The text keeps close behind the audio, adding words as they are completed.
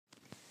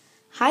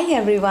Hi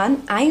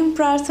everyone, I am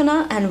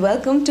Prarthana and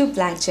welcome to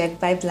Blank Check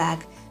by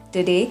Black.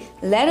 Today,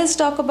 let us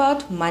talk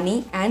about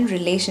money and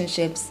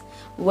relationships.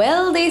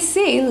 Well, they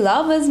say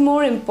love is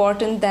more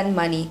important than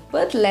money,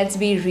 but let's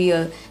be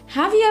real.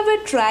 Have you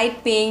ever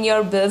tried paying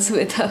your bills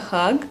with a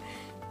hug?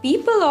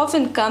 People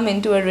often come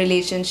into a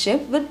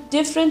relationship with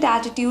different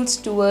attitudes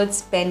towards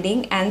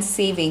spending and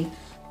saving.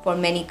 For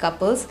many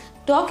couples,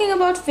 talking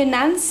about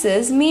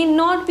finances may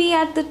not be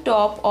at the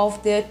top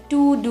of their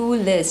to-do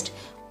list,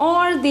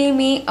 or they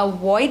may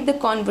avoid the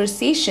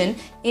conversation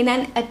in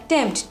an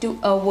attempt to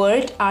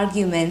avert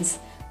arguments.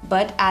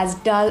 But as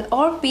dull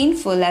or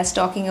painful as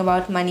talking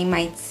about money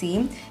might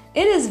seem,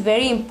 it is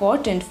very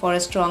important for a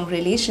strong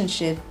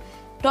relationship.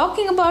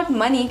 Talking about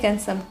money can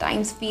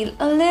sometimes feel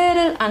a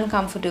little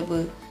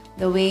uncomfortable.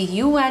 The way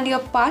you and your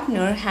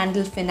partner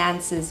handle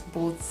finances,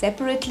 both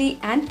separately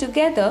and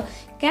together,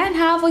 can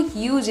have a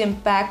huge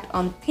impact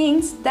on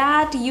things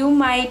that you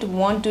might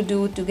want to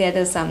do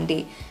together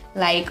someday,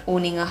 like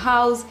owning a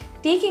house,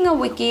 taking a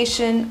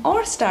vacation,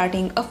 or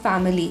starting a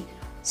family.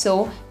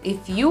 So,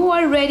 if you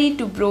are ready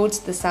to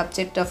broach the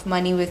subject of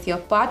money with your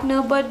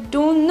partner but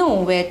don't know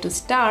where to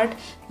start,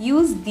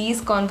 use these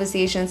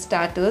conversation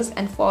starters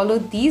and follow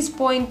these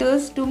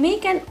pointers to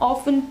make an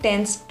often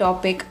tense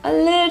topic a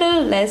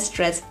little less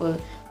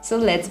stressful. So,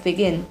 let's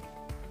begin.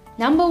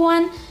 Number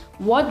 1.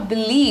 What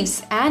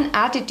beliefs and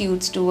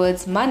attitudes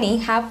towards money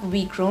have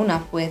we grown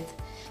up with?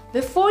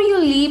 Before you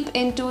leap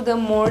into the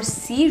more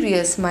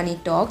serious money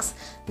talks,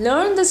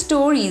 learn the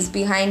stories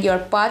behind your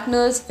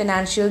partner's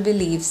financial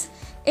beliefs.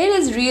 It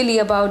is really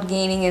about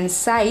gaining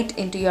insight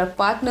into your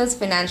partner's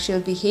financial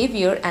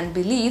behavior and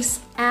beliefs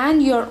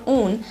and your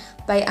own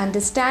by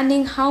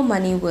understanding how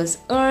money was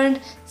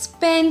earned,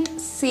 spent,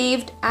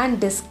 saved,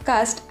 and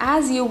discussed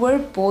as you were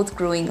both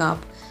growing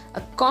up.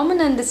 A common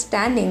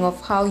understanding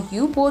of how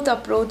you both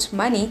approach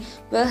money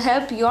will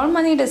help your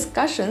money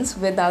discussions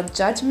without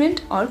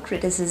judgment or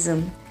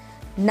criticism.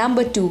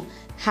 Number 2.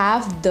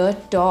 Have the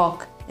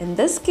talk. In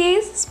this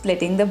case,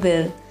 splitting the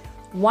bill.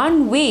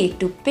 One way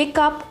to pick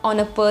up on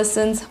a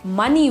person's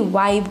money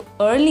vibe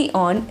early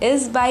on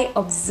is by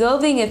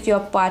observing if your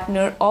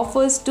partner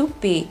offers to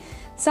pay.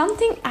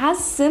 Something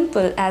as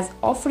simple as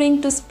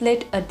offering to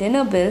split a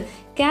dinner bill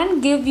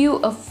can give you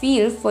a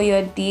feel for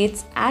your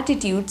date's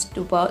attitudes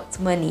towards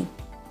money.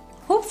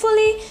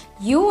 Hopefully,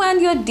 you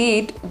and your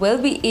date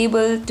will be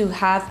able to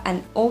have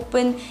an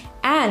open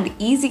and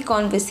easy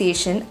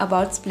conversation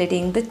about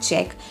splitting the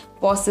check,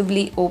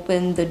 possibly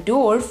open the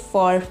door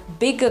for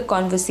bigger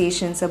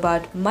conversations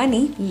about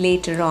money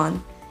later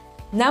on.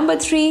 Number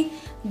 3,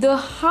 the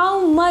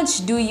how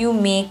much do you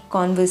make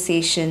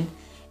conversation.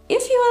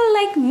 If you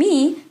are like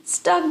me,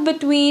 stuck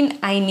between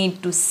I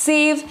need to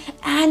save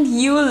and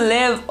you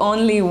live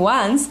only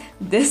once,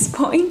 this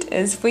point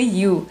is for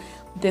you.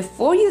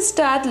 Before you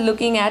start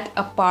looking at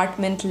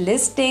apartment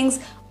listings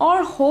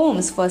or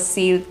homes for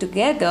sale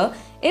together,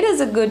 it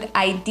is a good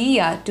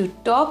idea to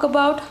talk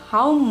about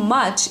how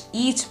much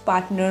each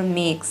partner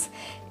makes.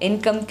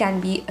 Income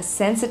can be a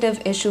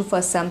sensitive issue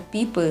for some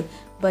people,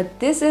 but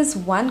this is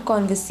one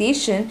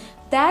conversation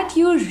that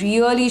you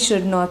really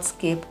should not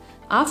skip.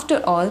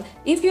 After all,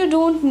 if you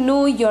don't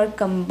know your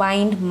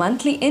combined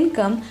monthly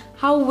income,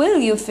 how will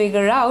you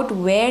figure out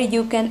where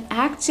you can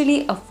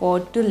actually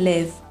afford to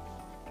live?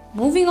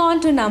 Moving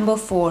on to number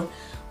 4.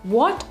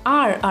 What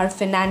are our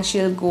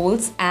financial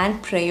goals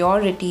and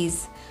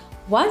priorities?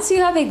 Once you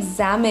have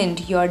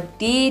examined your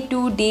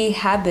day-to-day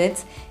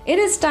habits, it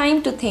is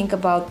time to think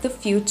about the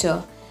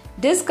future.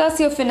 Discuss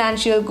your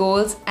financial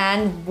goals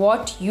and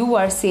what you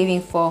are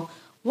saving for.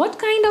 What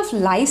kind of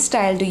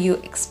lifestyle do you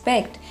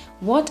expect?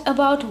 What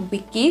about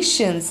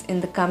vacations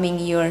in the coming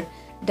year?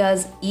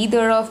 Does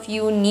either of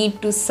you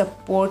need to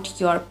support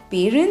your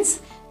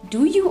parents?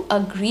 Do you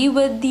agree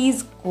with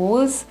these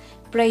goals?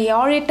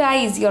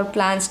 Prioritize your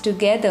plans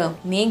together,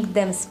 make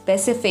them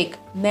specific,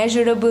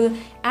 measurable,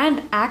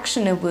 and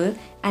actionable,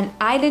 and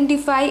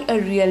identify a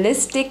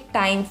realistic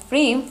time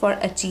frame for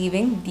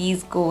achieving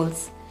these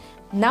goals.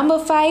 Number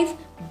 5,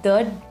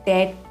 the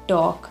debt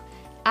talk.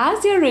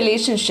 As your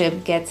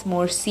relationship gets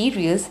more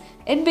serious,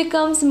 it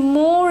becomes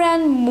more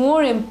and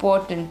more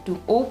important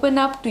to open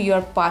up to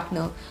your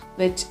partner,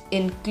 which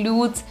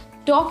includes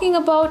talking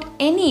about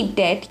any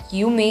debt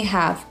you may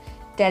have.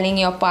 Telling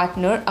your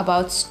partner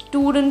about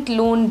student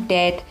loan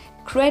debt,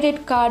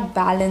 credit card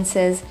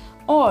balances,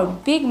 or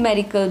big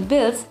medical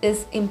bills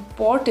is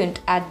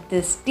important at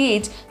this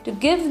stage to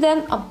give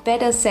them a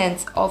better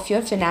sense of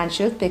your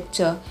financial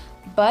picture.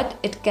 But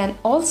it can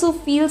also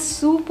feel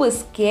super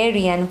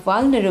scary and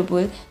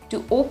vulnerable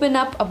to open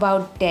up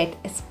about debt,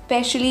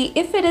 especially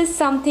if it is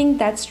something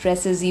that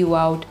stresses you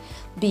out.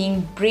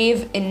 Being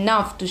brave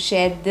enough to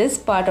share this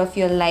part of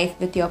your life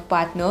with your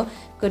partner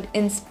could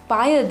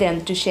inspire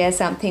them to share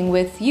something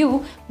with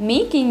you,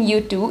 making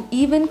you two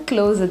even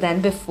closer than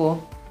before.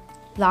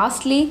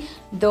 Lastly,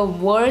 the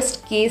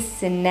worst case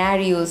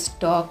scenarios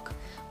talk.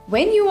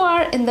 When you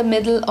are in the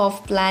middle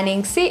of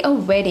planning, say, a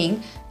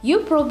wedding, you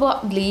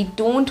probably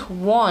don't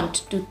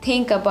want to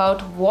think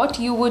about what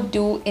you would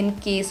do in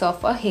case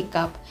of a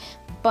hiccup.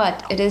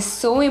 But it is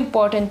so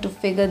important to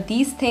figure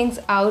these things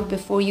out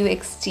before you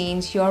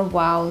exchange your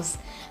vows.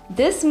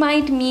 This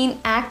might mean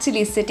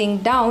actually sitting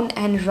down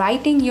and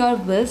writing your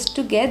wills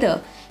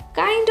together,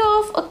 kind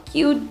of a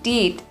cute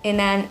date in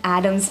an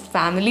Addams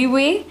family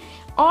way,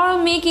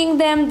 or making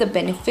them the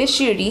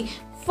beneficiary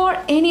for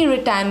any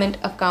retirement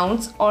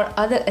accounts or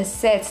other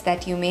assets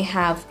that you may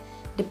have.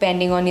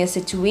 Depending on your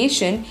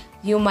situation,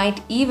 you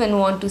might even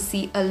want to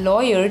see a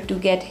lawyer to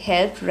get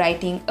help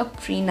writing a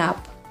prenup.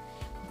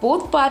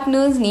 Both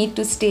partners need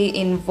to stay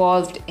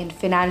involved in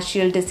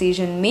financial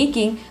decision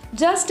making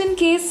just in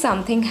case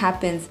something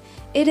happens.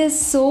 It is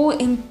so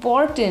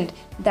important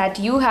that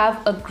you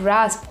have a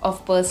grasp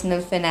of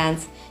personal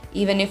finance.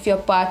 Even if your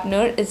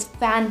partner is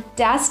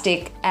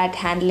fantastic at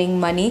handling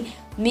money,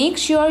 make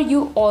sure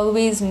you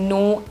always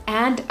know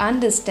and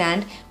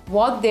understand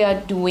what they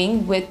are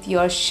doing with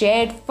your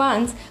shared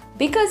funds,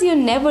 because you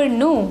never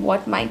know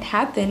what might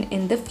happen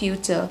in the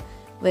future.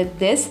 With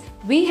this,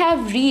 we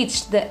have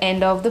reached the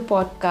end of the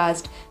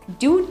podcast.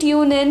 Do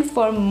tune in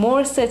for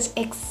more such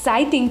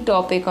exciting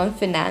topic on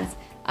finance.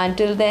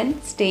 Until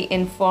then, stay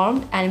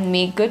informed and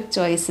make good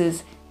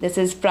choices. This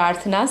is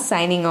Prarthana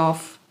signing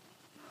off.